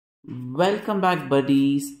Welcome back,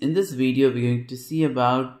 buddies. In this video we're going to see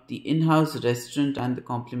about the in-house restaurant and the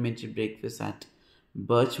complimentary breakfast at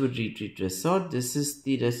Birchwood Retreat Resort. This is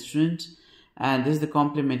the restaurant and this is the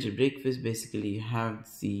complimentary breakfast. Basically you have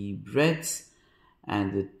the breads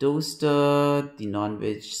and the toaster, the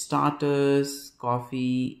non-veg starters,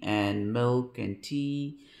 coffee and milk and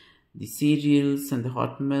tea, the cereals and the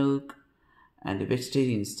hot milk, and the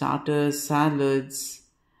vegetarian starters, salads,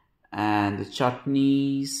 and the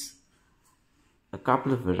chutneys, a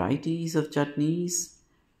couple of varieties of chutneys,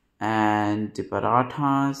 and the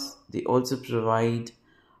parathas. They also provide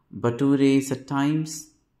bhatures at times.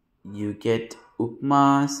 You get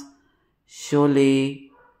upmas, chole,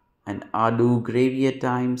 and aloo gravy at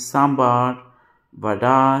times, sambar,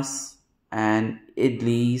 vadas, and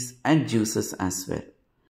idlis and juices as well.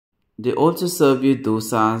 They also serve you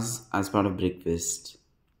dosas as part of breakfast.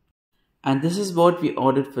 And this is what we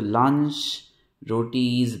ordered for lunch: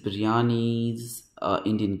 rotis, biryanis,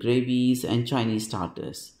 Indian gravies, and Chinese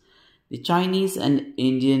starters. The Chinese and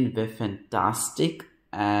Indian were fantastic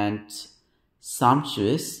and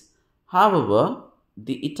sumptuous. However,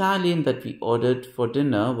 the Italian that we ordered for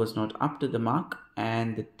dinner was not up to the mark,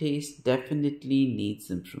 and the taste definitely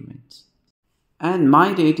needs improvement. And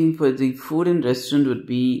my rating for the food and restaurant would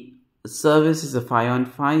be: service is a 5 on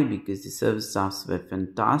 5 because the service staffs were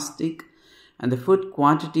fantastic and the food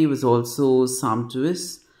quantity was also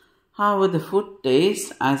sumptuous. However, the food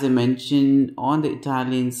taste, as I mentioned, on the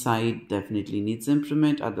Italian side definitely needs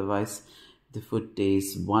improvement. Otherwise, the food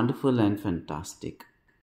tastes wonderful and fantastic.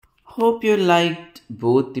 Hope you liked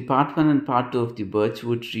both the part 1 and part 2 of the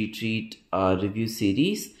Birchwood Retreat review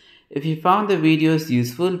series. If you found the videos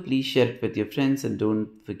useful, please share it with your friends and don't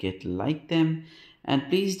forget to like them. And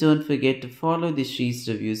please don't forget to follow the Shree's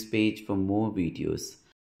Reviews page for more videos.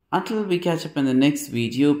 Until we catch up in the next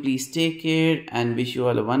video, please take care and wish you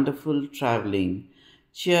all a wonderful traveling.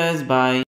 Cheers, bye.